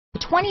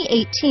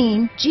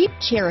2018 Jeep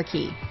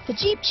Cherokee. The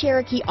Jeep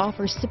Cherokee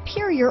offers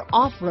superior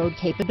off-road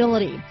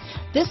capability.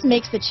 This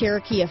makes the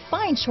Cherokee a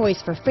fine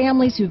choice for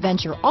families who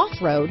venture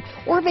off-road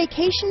or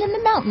vacation in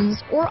the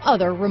mountains or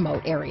other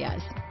remote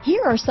areas.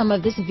 Here are some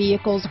of this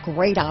vehicle's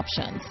great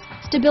options: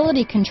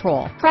 stability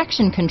control,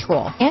 traction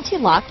control,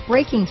 anti-lock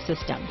braking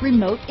system,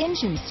 remote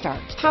engine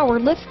start, power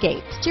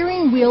liftgate,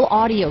 steering wheel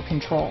audio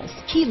controls,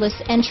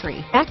 keyless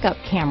entry, backup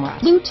camera,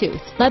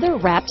 Bluetooth,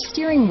 leather-wrapped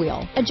steering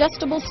wheel,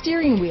 adjustable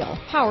steering wheel,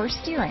 power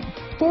steering,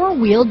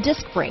 four-wheel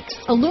disc brakes,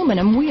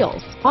 aluminum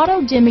wheels,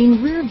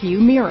 auto-dimming rear-view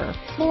mirror,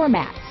 floor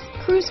mats,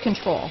 cruise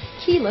control,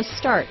 keyless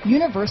start,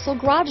 universal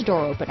garage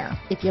door opener.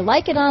 If you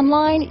like it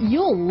online,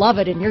 you'll love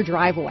it in your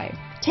driveway.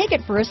 Take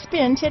it for a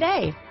spin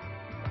today.